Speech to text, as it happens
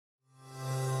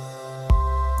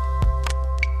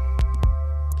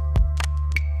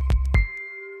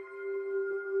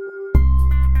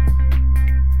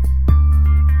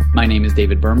My name is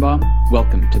David Birnbaum.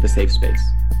 Welcome to The Safe Space.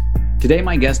 Today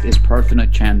my guest is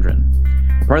Prarthana Chandran.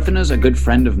 Prarthana is a good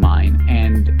friend of mine,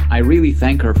 and I really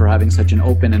thank her for having such an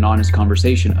open and honest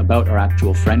conversation about our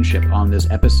actual friendship on this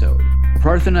episode.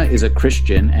 Prarthana is a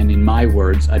Christian, and in my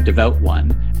words, a devout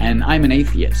one, and I'm an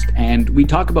atheist, and we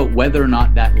talk about whether or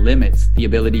not that limits the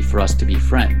ability for us to be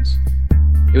friends.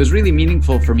 It was really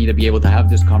meaningful for me to be able to have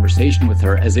this conversation with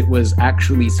her, as it was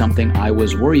actually something I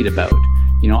was worried about.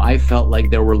 I felt like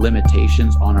there were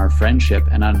limitations on our friendship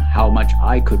and on how much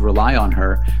I could rely on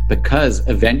her, because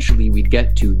eventually we'd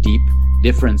get to deep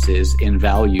differences in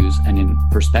values and in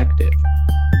perspective.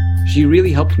 She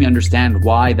really helped me understand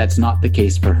why that's not the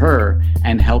case for her,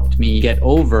 and helped me get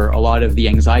over a lot of the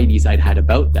anxieties I'd had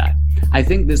about that. I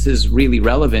think this is really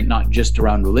relevant, not just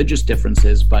around religious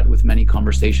differences, but with many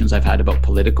conversations I've had about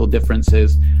political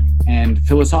differences and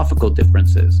philosophical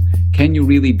differences. Can you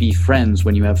really be friends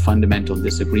when you have fundamental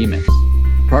disagreements?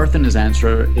 Prarthana's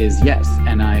answer is yes,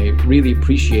 and I really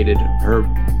appreciated her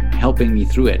helping me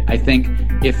through it. I think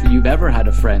if you've ever had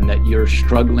a friend that you're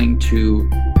struggling to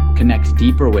connect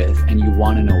deeper with and you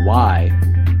want to know why,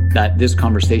 that this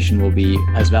conversation will be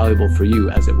as valuable for you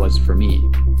as it was for me.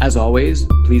 As always,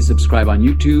 please subscribe on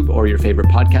YouTube or your favorite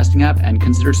podcasting app, and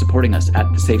consider supporting us at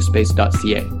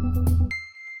thesafespace.ca.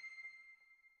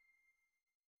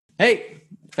 Hey,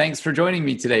 thanks for joining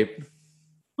me today.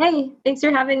 Hey, thanks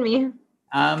for having me.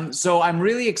 So I'm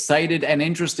really excited and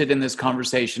interested in this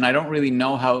conversation. I don't really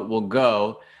know how it will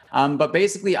go, but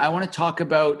basically I want to talk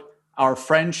about our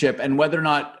friendship and whether or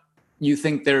not you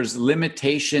think there's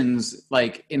limitations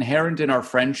like inherent in our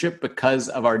friendship because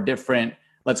of our different,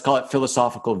 let's call it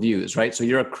philosophical views, right? So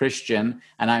you're a Christian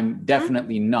and I'm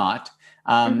definitely not.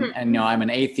 And I'm an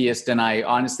atheist, and I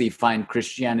honestly find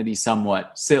Christianity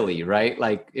somewhat silly, right?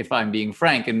 Like, if I'm being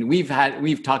frank, and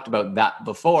we've talked about that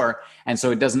before. And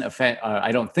so it doesn't offend,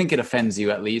 I don't think it offends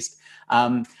you, at least.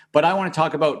 But I want to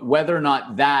talk about whether or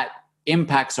not that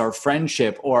impacts our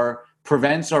friendship or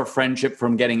prevents our friendship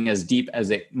from getting as deep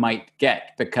as it might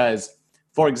get. Because,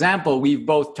 for example, we've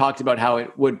both talked about how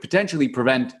it would potentially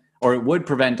prevent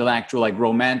an actual like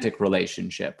romantic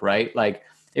relationship, right? Like,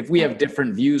 if we have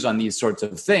different views on these sorts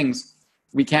of things,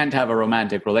 we can't have a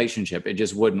romantic relationship. It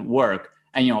just wouldn't work.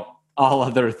 And, all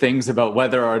other things about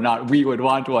whether or not we would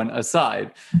want one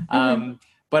aside.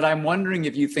 But I'm wondering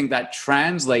if you think that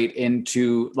translate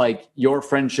into like your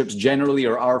friendships generally,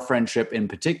 or our friendship in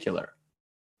particular.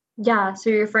 Yeah, so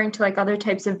you're referring to like other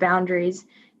types of boundaries.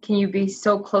 Can you be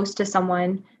so close to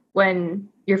someone when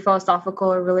your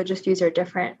philosophical or religious views are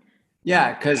different?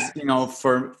 Yeah, because,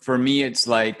 for me, it's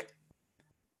like,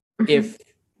 if,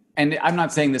 and I'm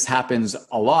not saying this happens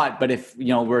a lot, but if,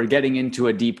 we're getting into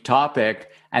a deep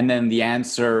topic and then the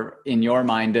answer in your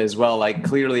mind is, well, like,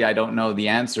 clearly I don't know the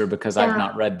answer because I've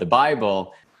not read the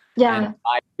Bible. Yeah. And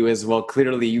my view is, well,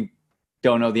 clearly you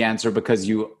don't know the answer because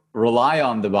you rely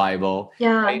on the Bible.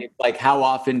 Yeah. Right? Like, how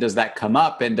often does that come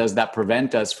up, and does that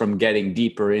prevent us from getting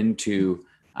deeper into,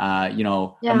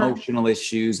 emotional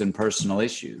issues and personal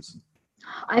issues?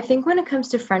 I think when it comes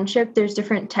to friendship, there's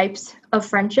different types of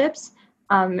friendships.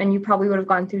 And you probably would have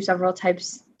gone through several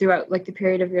types throughout like the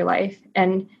period of your life.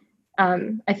 And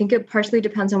I think it partially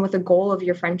depends on what the goal of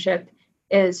your friendship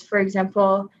is. For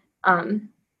example,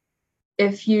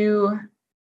 if you're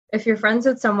friends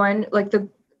with someone,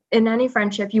 in any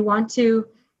friendship, you want to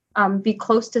be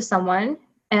close to someone,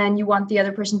 and you want the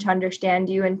other person to understand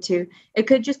you, and it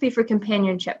could just be for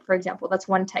companionship, for example. That's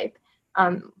one type.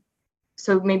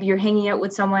 So maybe you're hanging out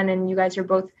with someone and you guys are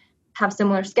both have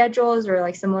similar schedules or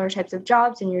like similar types of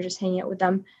jobs, and you're just hanging out with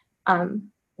them.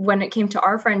 When it came to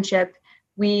our friendship,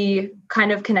 we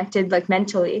kind of connected like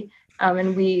mentally,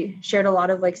 and we shared a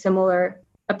lot of like similar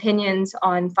opinions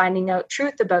on finding out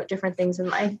truth about different things in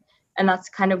life. And that's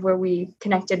kind of where we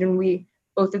connected, and we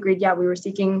both agreed, we were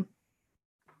seeking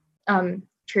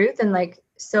truth. And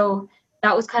so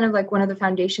that was kind of like one of the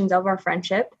foundations of our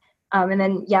friendship. And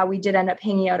then, we did end up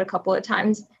hanging out a couple of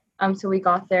times. So we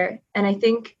got there. And I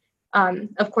think,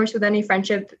 of course, with any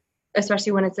friendship,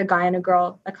 especially when it's a guy and a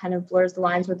girl, that kind of blurs the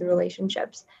lines with the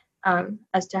relationships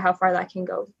as to how far that can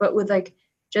go. But with like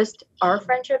just our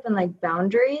friendship and like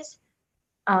boundaries,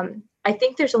 I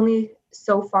think there's only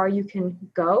so far you can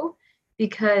go,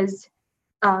 because,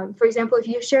 for example, if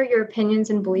you share your opinions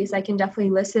and beliefs, I can definitely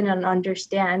listen and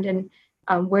understand and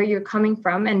where you're coming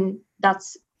from. And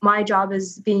that's my job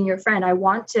as being your friend. I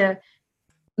want to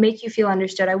make you feel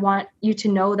understood. I want you to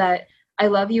know that I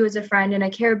love you as a friend and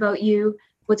I care about you,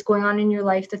 what's going on in your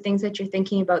life, the things that you're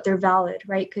thinking about, they're valid,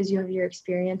 right? Because you have your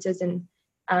experiences and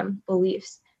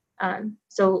beliefs.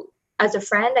 So as a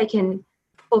friend, I can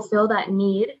fulfill that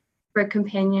need for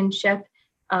companionship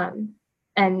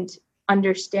and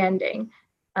understanding.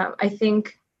 I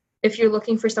think if you're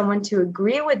looking for someone to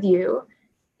agree with you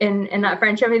in that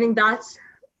friendship, I think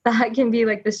that can be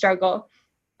like the struggle.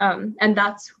 And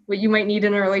that's what you might need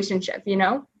in a relationship, you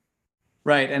know?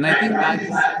 Right. And I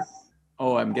think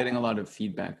I'm getting a lot of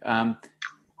feedback.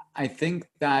 I think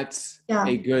that's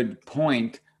a good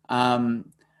point. And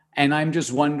I'm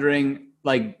just wondering,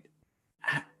 like,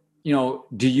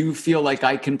 do you feel like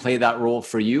I can play that role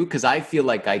for you? Because I feel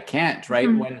like I can't, right?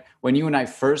 Mm-hmm. When you and I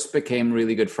first became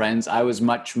really good friends, I was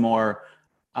much more,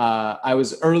 I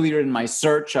was earlier in my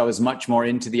search. I was much more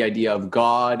into the idea of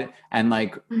God and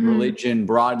like religion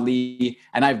broadly.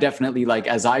 And I've definitely, like,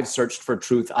 as I've searched for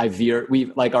truth,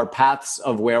 we've like our paths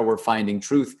of where we're finding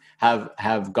truth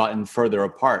have gotten further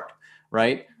apart,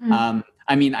 right?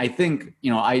 I mean, I think,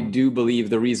 I do believe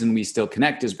the reason we still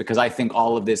connect is because I think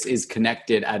all of this is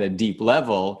connected at a deep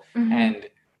level.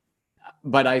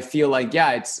 But I feel like,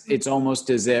 it's almost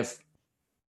as if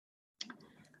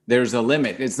there's a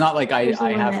limit. It's not like I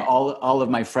have all of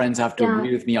my friends have to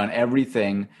agree with me on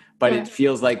everything, but it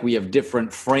feels like we have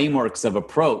different frameworks of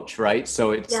approach, right?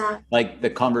 So it's like the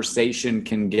conversation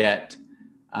can get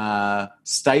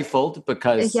stifled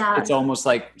because it's almost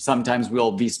like sometimes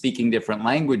we'll be speaking different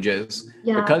languages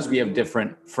because we have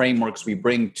different frameworks we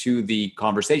bring to the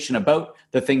conversation about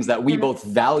the things that we both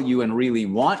value and really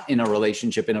want in a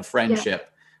relationship, in a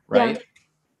friendship, right?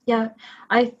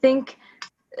 I think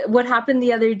what happened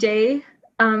the other day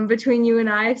between you and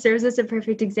I serves as a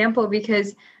perfect example,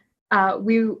 because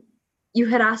you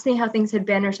had asked me how things had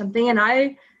been or something, and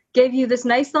I gave you this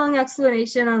nice long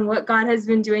explanation on what God has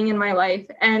been doing in my life,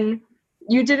 and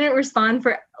you didn't respond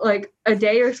for like a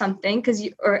day or something,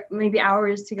 or maybe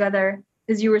hours together,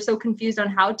 because you were so confused on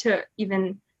how to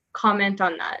even comment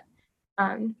on that.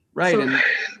 Right. And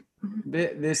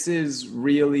this is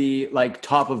really like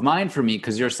top of mind for me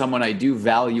because you're someone I do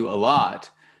value a lot.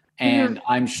 And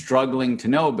I'm struggling to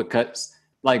know because,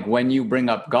 like, when you bring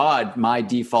up God, my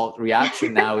default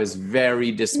reaction now is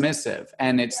very dismissive.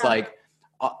 And it's like,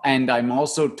 and I'm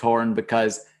also torn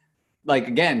because, like,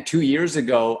 again, 2 years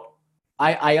ago,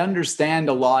 I understand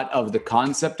a lot of the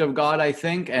concept of God, I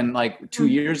think. And like 2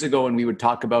 years ago, when we would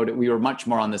talk about it, we were much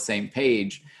more on the same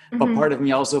page. But part of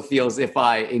me also feels if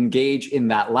I engage in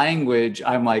that language,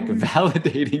 I'm like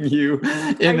validating you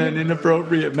in an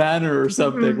inappropriate manner or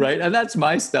something, right? And that's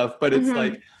my stuff. But it's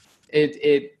like,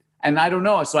 and I don't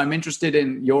know. So I'm interested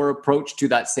in your approach to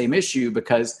that same issue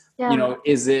because,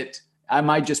 am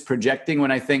I just projecting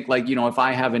when I think like, if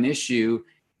I have an issue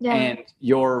and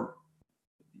you're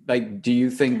like, do you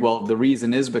think, well, the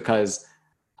reason is because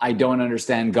I don't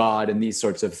understand God and these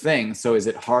sorts of things. So is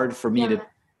it hard for me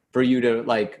for you to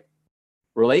like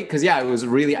relate? Because it was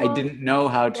really, I didn't know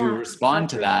how to respond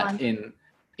to that in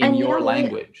your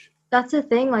language. That's the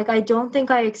thing. Like, I don't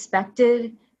think I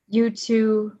expected you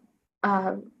to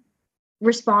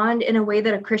respond in a way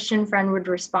that a Christian friend would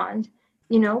respond,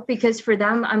 because for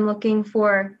them, I'm looking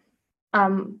for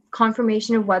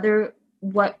confirmation of whether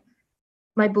what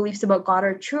my beliefs about God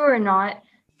are true or not,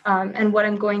 and what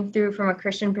I'm going through from a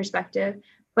Christian perspective.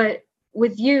 But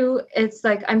with you, it's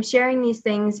like I'm sharing these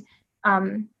things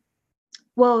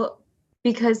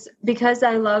because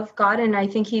I love God and I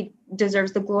think he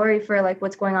deserves the glory for like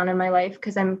what's going on in my life,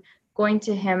 because I'm going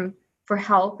to him for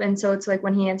help. And so it's like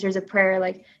when he answers a prayer,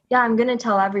 like, I'm going to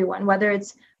tell everyone, whether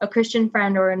it's a Christian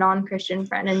friend or a non-Christian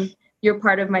friend, and you're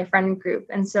part of my friend group.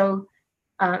 And so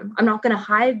I'm not going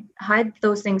to hide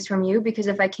those things from you, because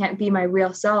if I can't be my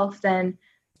real self, then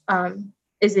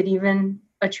is it even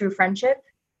a true friendship?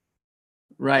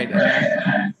 Right.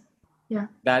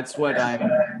 That's what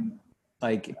I'm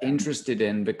like interested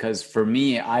in, because for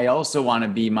me, I also want to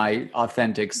be my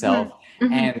authentic self.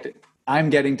 And I'm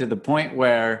getting to the point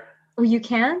where you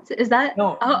can't? Is that?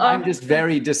 No, I'm just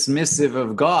very dismissive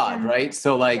of God, right?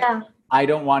 So like, I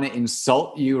don't want to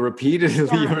insult you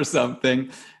repeatedly or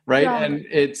something, right? And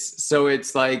it's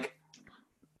like,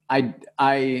 I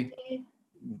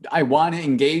want to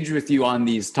engage with you on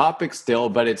these topics still,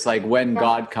 but it's like when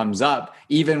God comes up,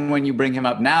 even when you bring him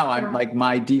up now, I'm like,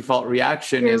 my default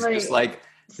reaction is just like,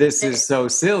 this is so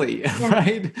silly,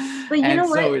 right? But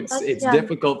so it's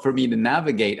difficult for me to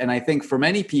navigate. And I think for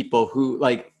many people who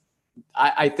like,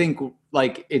 I think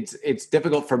like it's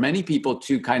difficult for many people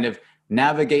to kind of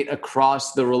navigate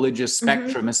across the religious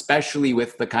spectrum, especially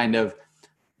with the kind of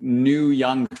new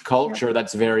young culture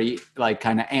that's very like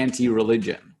kind of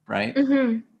anti-religion, right?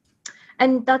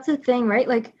 And that's the thing, right?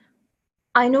 Like,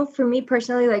 I know for me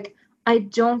personally, like, I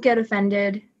don't get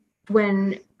offended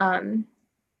when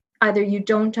either you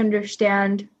don't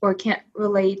understand or can't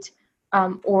relate,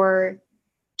 or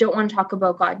don't want to talk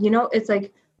about God. It's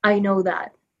like, I know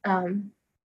that.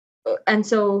 And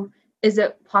so is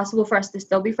it possible for us to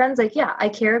still be friends? Like, yeah, I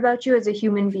care about you as a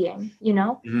human being,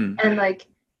 Mm-hmm. and like,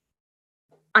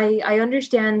 I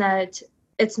understand that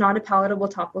it's not a palatable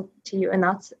topic to you, and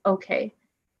that's okay.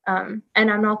 And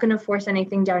I'm not going to force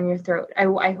anything down your throat.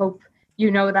 I hope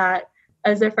you know that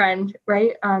as a friend,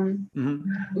 right?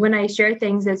 When I share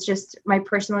things, it's just my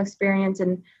personal experience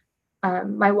and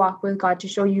my walk with God to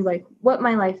show you like what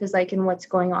my life is like and what's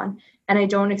going on. And I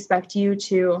don't expect you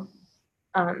to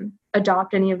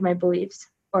adopt any of my beliefs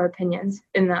or opinions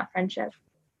in that friendship.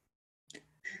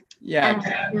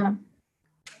 Yeah.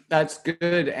 That's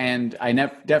good. And I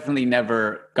definitely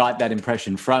never got that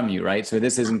impression from you, right? So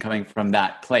this isn't coming from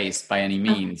that place by any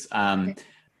means. Okay.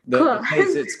 The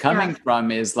place it's coming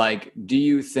from is like, do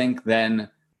you think then,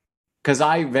 because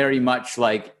I very much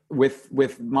like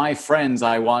with my friends,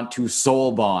 I want to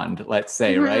soul bond, let's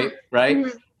say, right?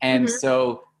 And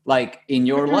so like in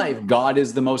your life, God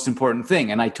is the most important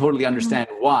thing. And I totally understand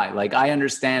why. Like I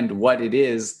understand what it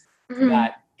is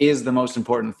that is the most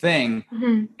important thing.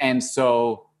 And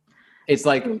so it's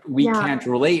like we can't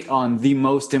relate on the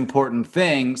most important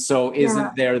thing. So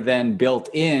isn't there then built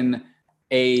in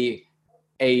an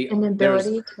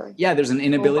ability there's an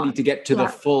inability to get to the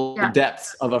full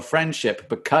depths of a friendship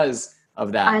because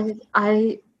of that?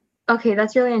 Okay,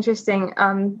 that's really interesting.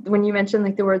 When you mentioned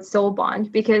like the word soul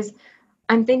bond, because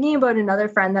I'm thinking about another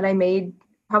friend that I made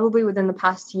probably within the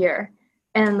past year,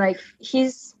 and like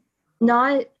he's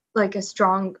not like a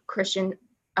strong Christian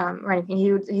or anything.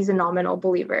 He's a nominal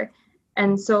believer,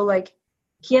 and so like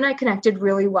he and I connected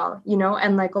really well,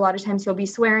 and like a lot of times he'll be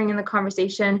swearing in the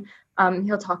conversation.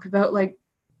 He'll talk about like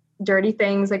dirty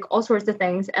things, like all sorts of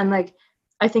things, and like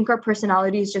I think our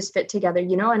personalities just fit together,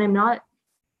 and I'm not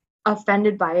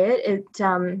offended by it.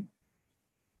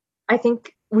 I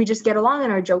think we just get along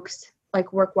and our jokes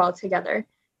like work well together.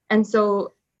 And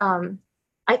so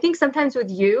I think sometimes with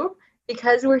you,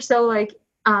 because we're so like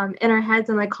in our heads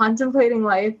and like contemplating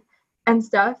life and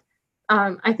stuff,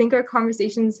 I think our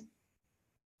conversations,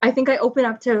 I think I open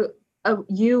up to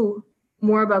you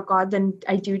more about God than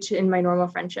I do in my normal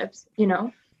friendships,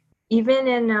 even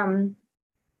in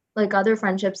like other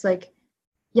friendships, like,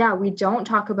 yeah, we don't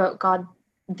talk about God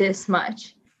this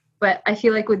much, but I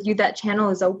feel like with you, that channel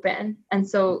is open. And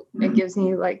so it gives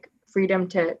me like freedom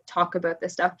to talk about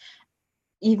this stuff,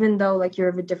 even though like you're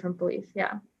of a different belief.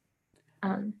 Yeah.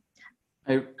 Go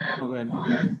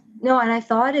ahead. No, and I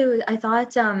thought,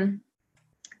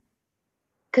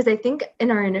 because I think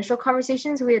in our initial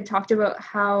conversations, we had talked about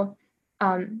how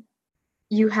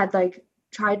you had like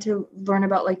tried to learn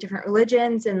about like different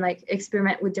religions and like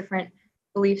experiment with different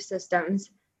belief systems.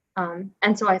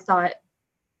 And so I thought,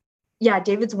 yeah,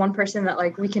 David's one person that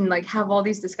like we can like have all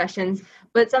these discussions,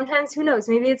 but sometimes who knows,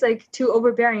 maybe it's like too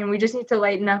overbearing and we just need to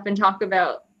lighten up and talk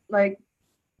about like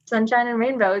sunshine and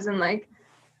rainbows and like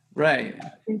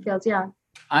fields. Yeah.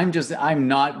 I'm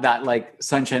not that like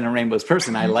sunshine and rainbows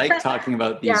person. I like talking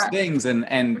about these things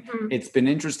and it's been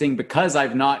interesting because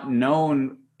I've not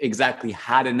known exactly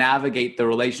how to navigate the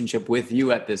relationship with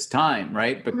you at this time,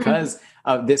 right? Because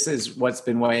this is what's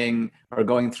been weighing or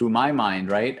going through my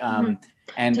mind, right?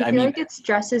 And do you feel like it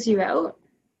stresses you out?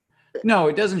 No,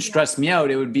 it doesn't stress me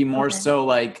out. It would be more so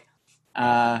like,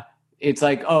 it's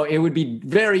like, oh, it would be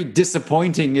very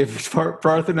disappointing if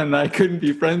Parthen and I couldn't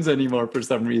be friends anymore for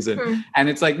some reason. And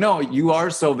it's like, no, you are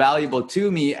so valuable to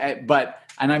me, and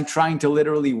I'm trying to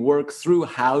literally work through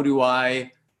how do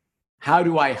I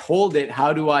hold it?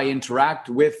 How do I interact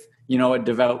with, a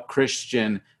devout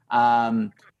Christian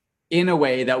in a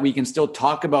way that we can still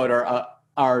talk about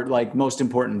our like most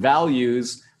important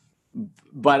values,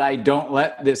 but I don't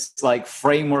let this like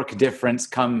framework difference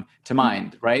come to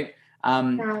mind, right?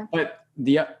 But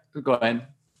go ahead.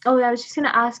 Oh, I was just going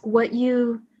to ask what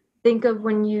you think of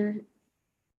when you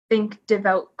think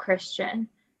devout Christian,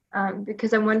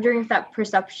 because I'm wondering if that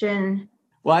perception.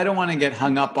 Well, I don't want to get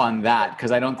hung up on that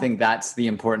because I don't think that's the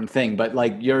important thing. But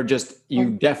like you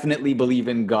definitely believe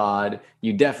in God.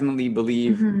 You definitely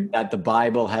believe that the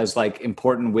Bible has like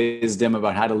important wisdom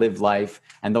about how to live life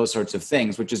and those sorts of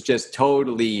things, which is just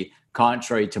totally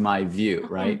contrary to my view,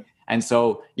 right? And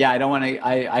so, yeah, I don't want to.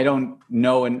 I don't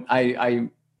know, and I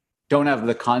don't have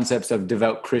the concepts of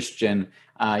devout Christian,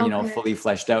 fully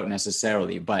fleshed out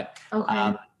necessarily, but.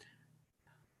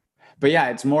 But yeah,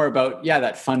 it's more about,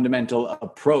 that fundamental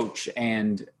approach.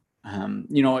 And,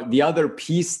 the other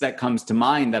piece that comes to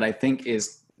mind that I think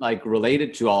is like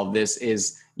related to all of this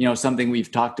is, something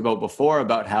we've talked about before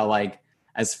about how like,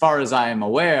 as far as I am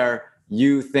aware,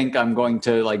 you think I'm going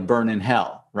to like burn in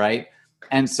hell. Right.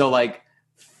 And so like,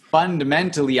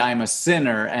 fundamentally I'm a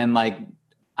sinner, and like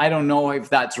I don't know if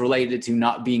that's related to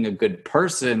not being a good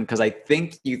person, because I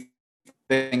think you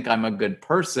think I'm a good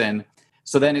person.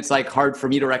 So then it's like hard for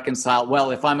me to reconcile,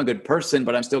 well, if I'm a good person,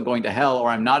 but I'm still going to hell, or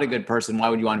I'm not a good person, why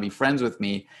would you want to be friends with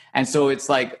me? And so it's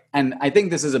like, and I think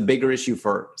this is a bigger issue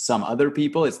for some other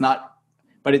people. It's not,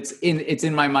 but it's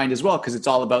in my mind as well, because it's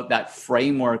all about that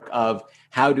framework of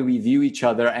how do we view each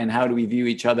other, and how do we view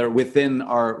each other within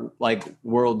our like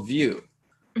worldview.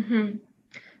 Mm-hmm.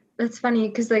 That's funny,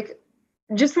 because like,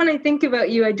 just when I think about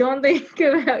you, I don't think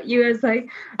about you as like,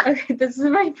 okay, this is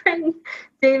my friend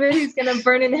David who's gonna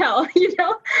burn in hell, you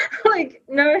know? Like,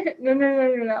 no.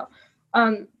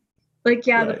 Like,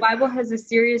 yeah, right. The Bible has a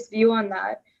serious view on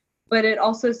that, but it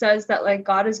also says that like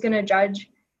God is gonna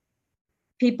judge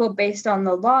people based on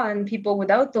the law, and people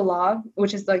without the law,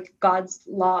 which is like God's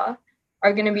law,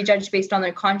 are gonna be judged based on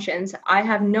their conscience. I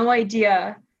have no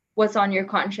idea what's on your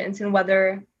conscience and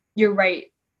whether you're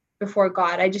right before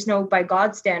God. I just know by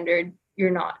God's standard, you're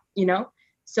not, you know?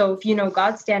 So if you know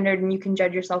God's standard and you can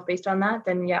judge yourself based on that,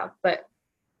 then yeah. But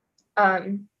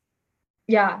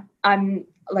yeah, I'm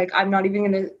not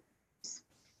even going to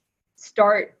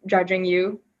start judging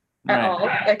you at all.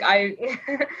 Like I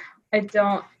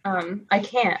don't, I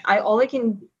can't. All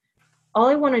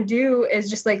I want to do is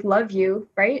just like love you,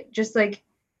 right? Just like,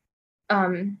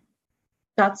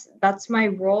 that's my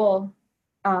role,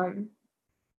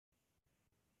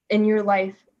 in your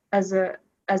life as a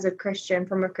Christian,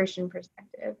 from a Christian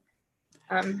perspective,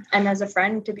 and as a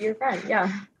friend, to be your friend. Yeah.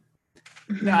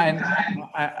 No, and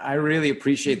I really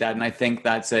appreciate that. And I think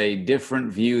that's a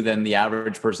different view than the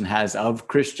average person has of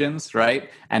Christians, right?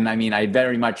 And I mean, I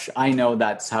know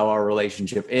that's how our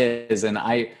relationship is. And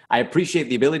I appreciate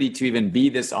the ability to even be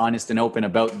this honest and open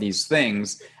about these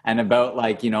things, and about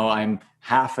like, I'm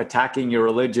half attacking your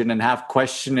religion and half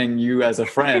questioning you as a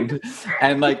friend.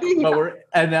 And like,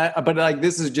 yeah. but like,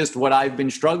 this is just what I've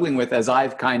been struggling with as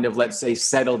I've kind of, let's say,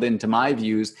 settled into my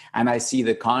views. And I see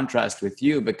the contrast with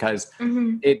you, because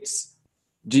so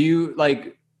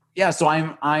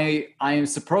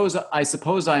I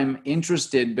suppose I'm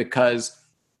interested because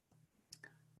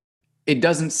it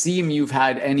doesn't seem you've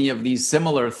had any of these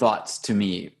similar thoughts to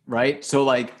me, right? So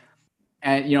like,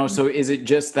 and so is it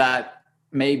just that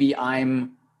maybe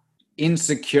I'm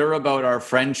insecure about our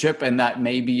friendship, and that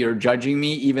maybe you're judging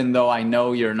me even though I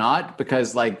know you're not,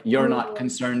 because like you're not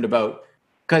concerned about,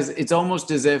 because it's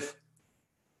almost as if,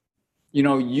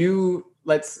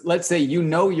 let's say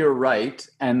you're right,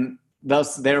 and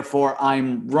thus therefore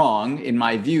I'm wrong in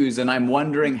my views, and I'm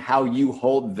wondering how you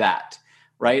hold that,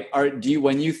 right?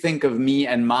 When you think of me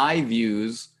and my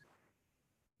views,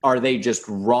 are they just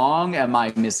wrong? Am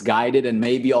I misguided? And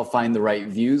maybe I'll find the right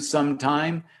views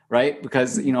sometime, right?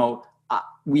 Because,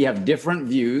 we have different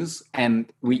views, and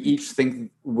we each think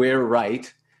we're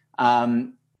right.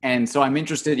 And so I'm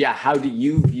interested, how do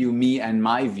you view me and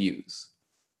my views?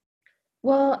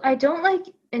 Well, I don't like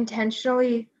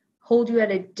intentionally hold you at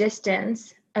a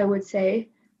distance, I would say.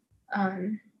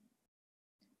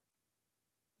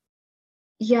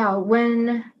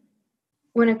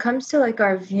 When it comes to like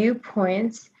our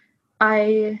viewpoints,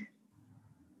 I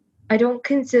don't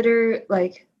consider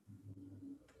like,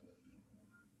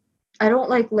 I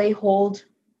don't like lay hold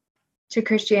to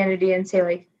Christianity and say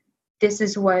like, this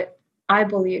is what I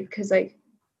believe. Cause like,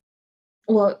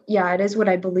 well, yeah, it is what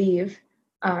I believe.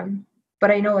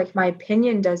 But I know like my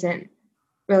opinion doesn't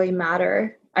really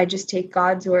matter. I just take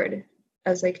God's word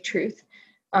as like truth.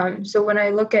 So when I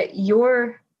look at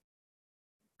your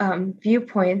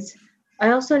viewpoints, I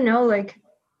also know like,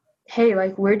 hey,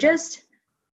 like we're just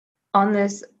on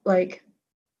this like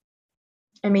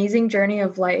amazing journey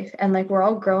of life, and like we're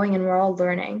all growing and we're all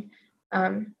learning.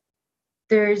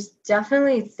 There's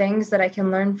definitely things that I can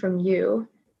learn from you,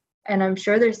 and I'm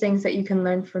sure there's things that you can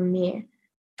learn from me.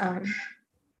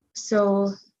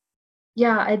 So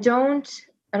yeah, I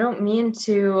don't mean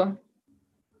to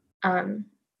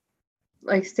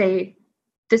like say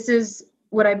this is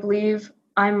what I believe,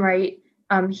 I'm right.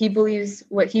 He believes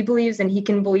what he believes and he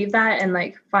can believe that, and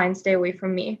like fine, stay away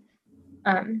from me.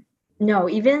 No,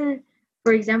 even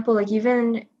for example, like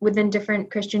even within different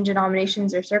Christian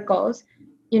denominations or circles,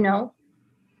 the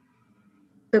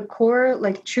core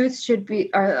like truths should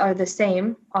be are the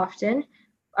same often,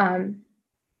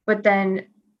 but then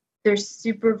there's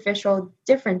superficial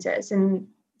differences in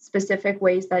specific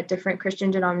ways that different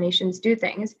Christian denominations do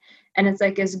things. And it's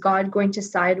like, is God going to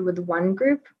side with one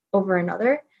group over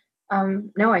another?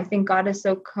 No, I think God is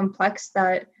so complex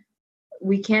that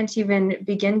we can't even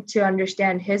begin to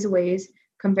understand his ways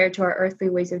compared to our earthly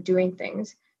ways of doing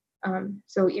things.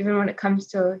 So even when it comes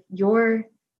to your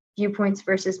viewpoints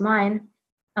versus mine,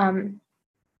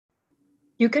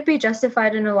 you could be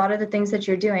justified in a lot of the things that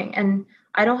you're doing. And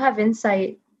I don't have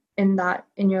insight in that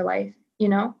in your life, you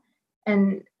know?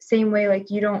 And same way,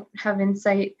 like you don't have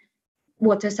insight,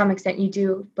 well, to some extent you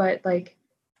do, but like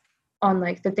on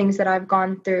like the things that I've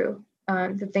gone through,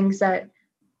 the things that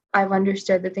I've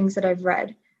understood, the things that I've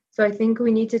read. So I think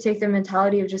we need to take the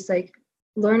mentality of just like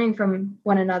learning from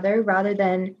one another rather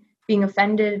than being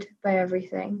offended by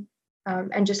everything,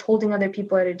 and just holding other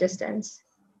people at a distance.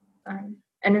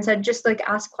 And instead just like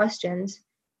ask questions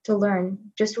to learn,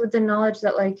 just with the knowledge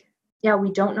that like, yeah,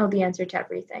 we don't know the answer to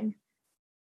everything.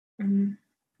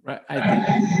 Right.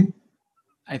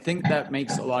 I think that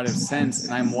makes a lot of sense.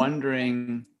 And I'm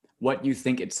wondering what you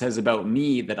think it says about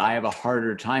me that I have a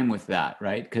harder time with that,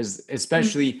 right? Because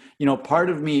especially, you know,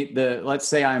 part of me, let's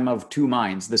say I'm of two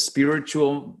minds, the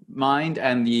spiritual mind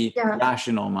and the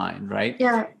rational mind, right?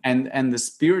 Yeah. And the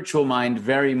spiritual mind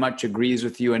very much agrees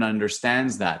with you and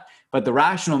understands that. But the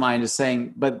rational mind is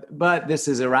saying, but this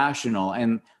is irrational,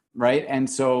 and right. And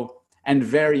so, and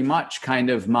very much kind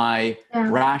of my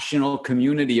rational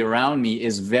community around me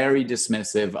is very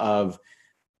dismissive of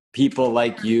people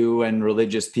like you and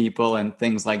religious people and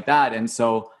things like that. And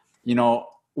so, you know,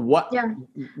 what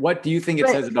do you think it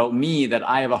says about me that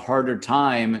I have a harder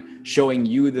time showing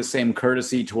you the same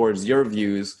courtesy towards your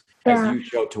views as you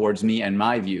show towards me and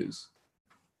my views?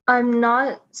 I'm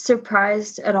not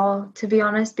surprised at all, to be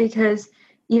honest, because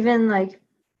even like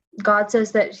God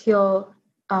says that he'll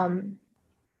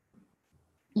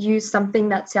use something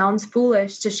that sounds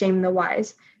foolish to shame the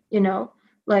wise, you know,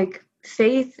 like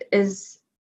faith is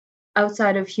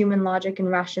outside of human logic and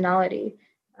rationality.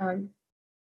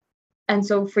 And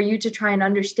so for you to try and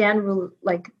understand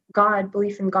like God,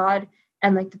 belief in God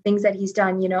and like the things that he's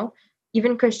done, you know,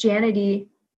 even Christianity,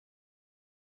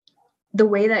 the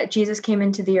way that Jesus came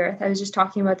into the earth, I was just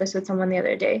talking about this with someone the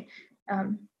other day.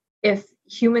 If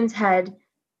humans had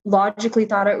logically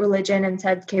thought out religion and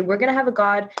said, okay, we're going to have a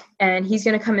God and he's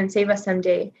going to come and save us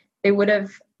someday, they would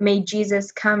have made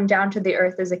Jesus come down to the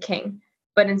earth as a king.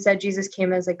 But instead, Jesus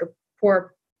came as like a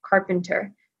poor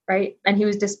carpenter, right? And he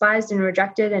was despised and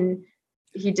rejected, and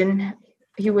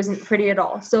he wasn't pretty at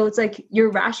all. So it's like your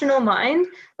rational mind,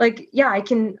 like, yeah, I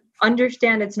can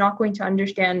understand it's not going to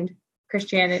understand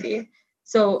Christianity.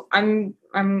 So it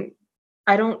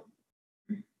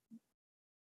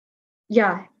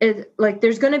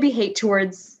there's going to be hate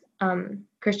towards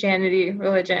Christianity,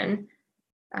 religion.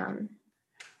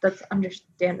 That's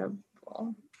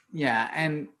understandable. Yeah.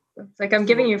 And it's like I'm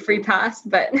giving you a free pass,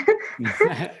 but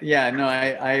yeah, no,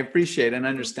 I appreciate and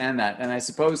understand that. And I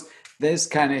suppose this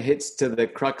kind of hits to the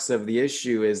crux of the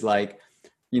issue is like,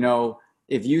 you know,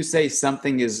 if you say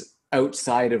something is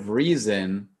outside of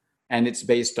reason and it's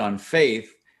based on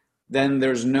faith, then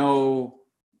there's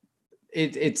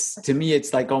it's to me,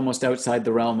 it's like almost outside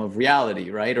the realm of reality,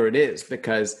 right? Or it is,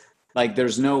 because like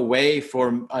there's no way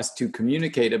for us to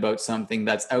communicate about something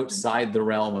that's outside the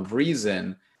realm of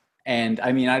reason. And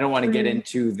I mean, I don't want to get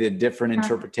into the different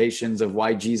interpretations of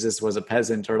why Jesus was a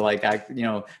peasant or like, you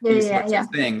know, these sorts of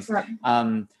things.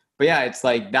 But yeah, it's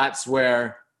like, that's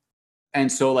where,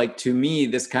 and so like, to me,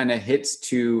 this kind of hits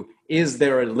to, is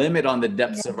there a limit on the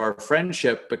depths of our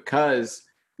friendship? Because,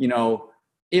 you know,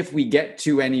 if we get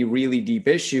to any really deep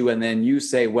issue and then you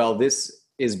say, well, this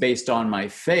is based on my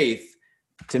faith,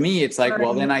 to me, it's like,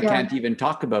 well, then I can't even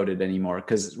talk about it anymore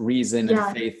because reason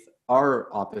and faith are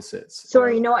opposites.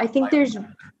 Sorry, no, I think there's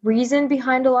reason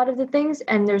behind a lot of the things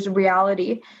and there's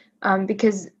reality,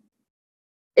 because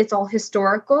it's all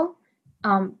historical.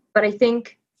 But I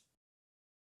think,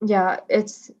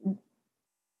 it's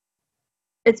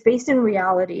based in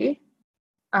reality.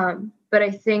 But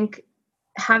I think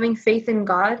having faith in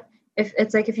God,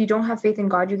 if you don't have faith in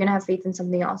God, you're going to have faith in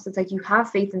something else. It's like you have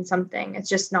faith in something, it's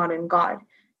just not in God.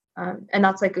 And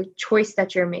that's like a choice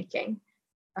that you're making.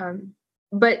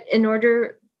 But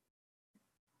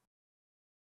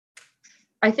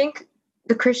I think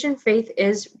the Christian faith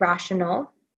is rational.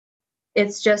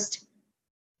 It's just,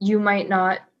 you might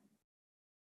not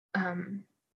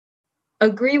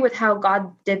agree with how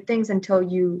God did things until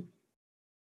you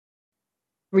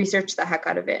research the heck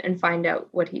out of it and find out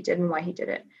what he did and why he did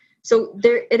it. So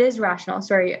it is rational.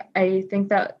 Sorry, I think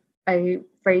that I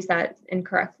phrased that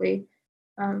incorrectly.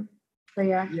 But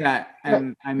yeah. Yeah,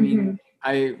 and I mean,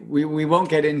 we won't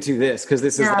get into this because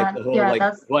this is like the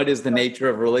whole what is the nature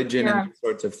of religion and these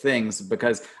sorts of things.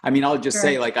 Because I mean, I'll just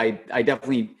say like I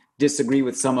definitely disagree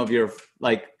with some of your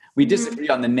we disagree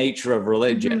on the nature of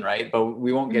religion, right? But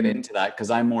we won't get into that because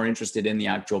I'm more interested in the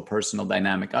actual personal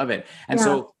dynamic of it. And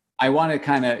so I want to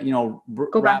kind of, you know,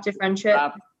 go back to friendship.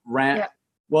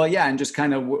 Well, yeah, and just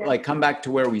kind of like come back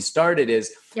to where we started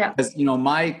is, because, you know,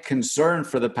 my concern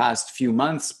for the past few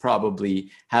months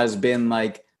probably has been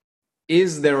like,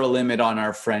 is there a limit on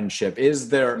our friendship? Is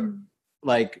there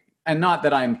like, and not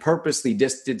that I'm purposely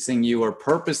distancing you or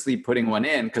purposely putting one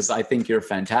in, because I think you're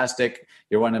fantastic.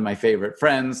 You're one of my favorite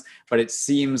friends, but it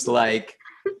seems like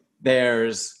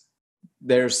there's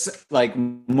like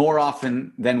more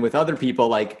often than with other people,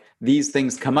 like these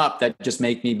things come up that just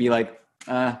make me be like,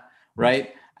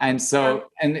 right. And so,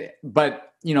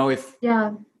 but you know, if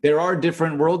there are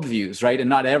different worldviews, right. And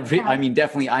not every, I mean,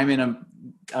 definitely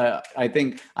I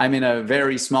think I'm in a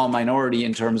very small minority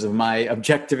in terms of my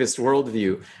objectivist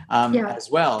worldview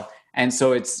as well. And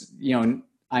so it's, you know,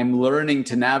 I'm learning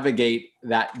to navigate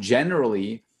that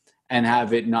generally and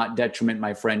have it not detriment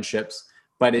my friendships.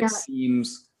 But it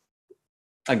seems,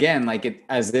 again, like it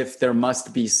as if there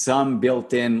must be some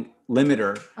built-in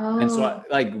limiter. And so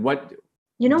like, what,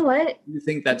 you know what? Do you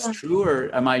think that's true,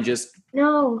 or am I just?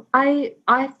 No, I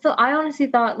honestly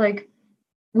thought like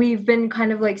we've been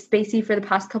kind of like spacey for the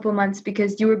past couple of months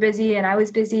because you were busy and I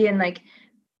was busy, and like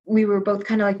we were both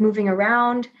kind of like moving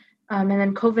around, and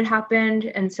then COVID happened,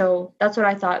 and so that's what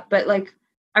I thought. But like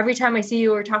every time I see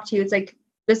you or talk to you, it's like,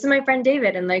 this is my friend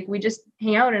David, and like we just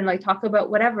hang out and like talk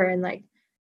about whatever, and like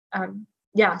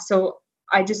so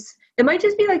it might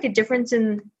just be like a difference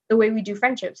in the way we do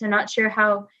friendships. I'm not sure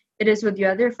how it is with your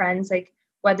other friends, like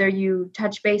whether you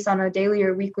touch base on a daily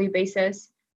or weekly basis.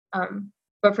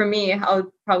 But for me,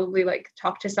 I'll probably like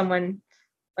talk to someone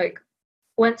like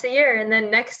once a year, and then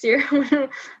next year when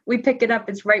we pick it up,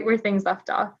 it's right where things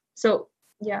left off. So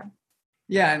yeah.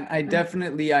 And I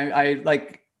definitely, I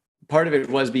like, part of it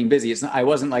was being busy. I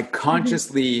wasn't like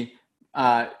consciously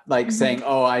saying,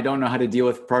 oh, I don't know how to deal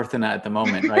with Prarthana at the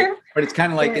moment, right? But it's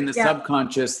kind of like in the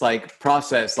subconscious like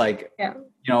process, like, you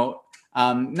know,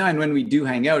 no, and when we do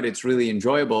hang out, it's really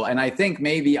enjoyable. And I think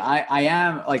maybe I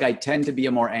am like, I tend to be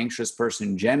a more anxious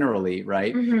person generally,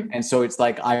 right? And so it's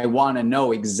like, I want to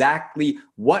know exactly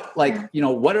what, like, you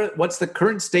know, what's the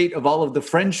current state of all of the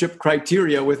friendship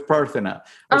criteria with Prarthana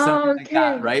or something like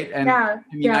that, right? And I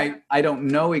mean, I don't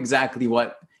know exactly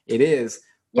what it is,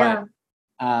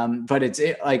 but it's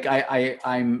like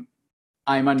I'm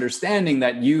understanding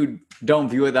that you don't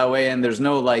view it that way, and there's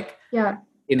no like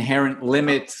inherent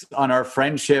limits on our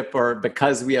friendship, or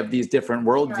because we have these different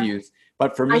worldviews.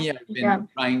 But for me, I've been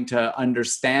trying to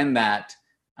understand that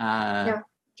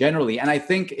generally, and I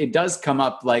think it does come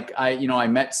up. Like I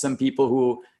met some people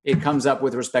who it comes up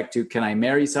with respect to, can I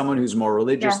marry someone who's more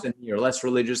religious than me or less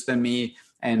religious than me?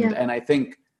 And I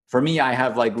think for me, I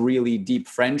have like really deep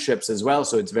friendships as well,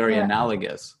 so it's very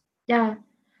analogous. Yeah,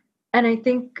 and I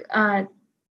think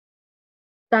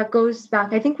that goes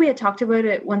back. I think we had talked about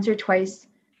it once or twice.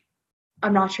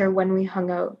 I'm not sure when we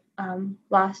hung out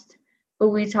last, but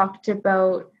we talked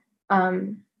about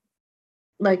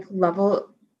like level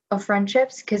of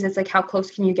friendships, because it's like, how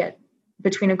close can you get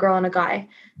between a girl and a guy?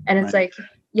 And it's like,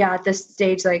 at this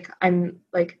stage, like I'm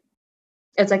like,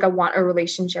 it's like I want a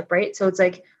relationship, right? So it's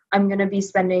like I'm gonna be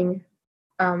spending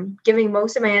giving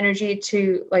most of my energy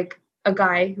to like a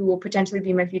guy who will potentially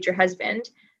be my future husband,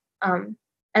 and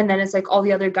then it's like all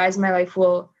the other guys in my life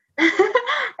will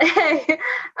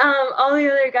all the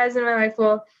other guys in my life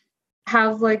will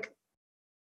have like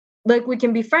we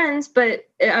can be friends, but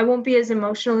I won't be as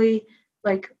emotionally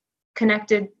like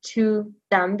connected to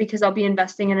them because I'll be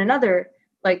investing in another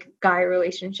like guy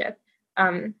relationship.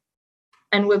 And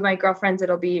with my girlfriends,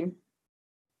 it'll be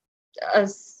a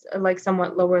like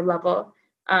somewhat lower level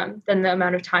than the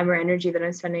amount of time or energy that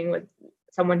I'm spending with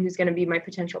someone who's going to be my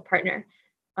potential partner.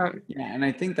 And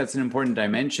I think that's an important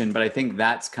dimension, but I think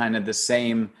that's kind of the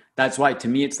same. That's why to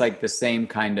me, it's like the same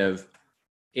kind of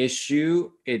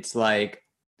issue. It's like,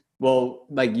 well,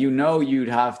 like, you know, you'd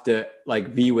have to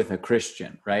like be with a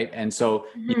Christian, right? And so,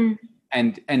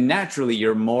 and naturally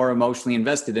you're more emotionally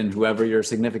invested in whoever your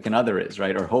significant other is,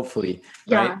 right? Or hopefully,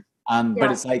 right?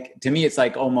 But it's like, to me, it's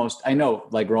like almost, I know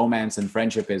like romance and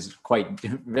friendship is quite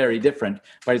very different,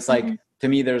 but it's like, to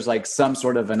me, there's like some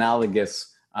sort of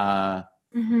analogous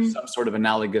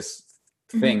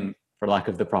thing, for lack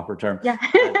of the proper term.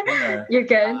 You're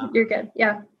good.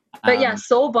 Yeah. But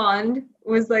soul bond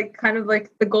was like kind of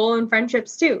like the goal in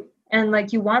friendships too. And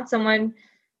like, you want someone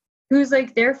who's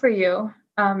like there for you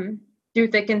through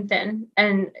thick and thin.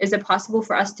 And is it possible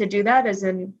for us to do that as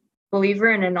a believer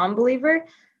and a non-believer?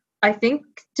 I think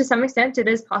to some extent it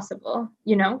is possible,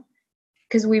 you know,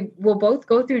 because we will both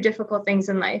go through difficult things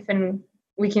in life, and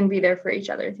we can be there for each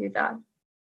other through that.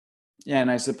 Yeah,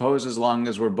 and I suppose as long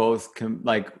as we're both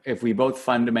like, if we both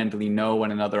fundamentally know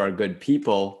one another are good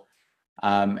people,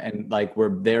 and like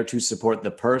we're there to support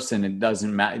the person. It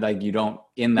doesn't matter, like you don't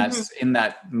in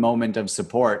that moment of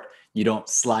support, you don't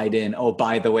slide in, oh,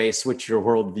 by the way, switch your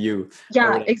worldview.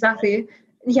 Yeah, exactly.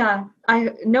 Yeah,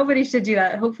 nobody should do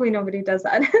that. Hopefully nobody does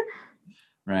that.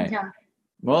 Right. Yeah.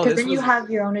 Well, because then you have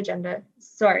your own agenda.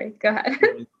 Sorry, go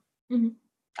ahead.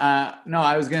 No,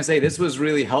 I was going to say this was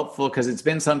really helpful because it's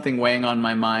been something weighing on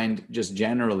my mind just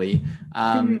generally.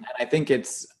 And I think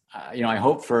it's, I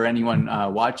hope for anyone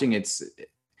watching, it's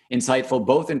insightful,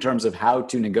 both in terms of how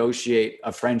to negotiate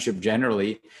a friendship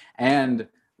generally and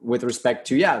with respect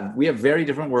to, we have very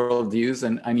different worldviews.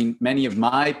 And I mean, many of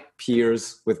my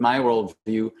peers with my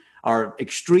worldview are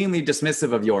extremely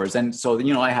dismissive of yours. And so,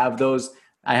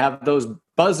 I have those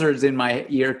buzzards in my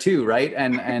ear too, right?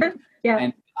 And yeah.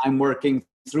 And I'm working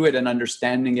through it and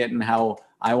understanding it and how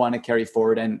I want to carry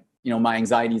forward, and my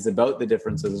anxieties about the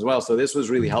differences as well. So this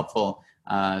was really helpful.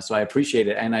 So I appreciate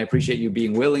it, and I appreciate you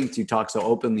being willing to talk so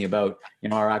openly about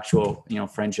our actual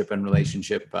friendship and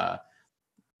relationship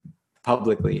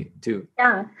publicly too.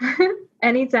 Yeah,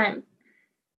 anytime.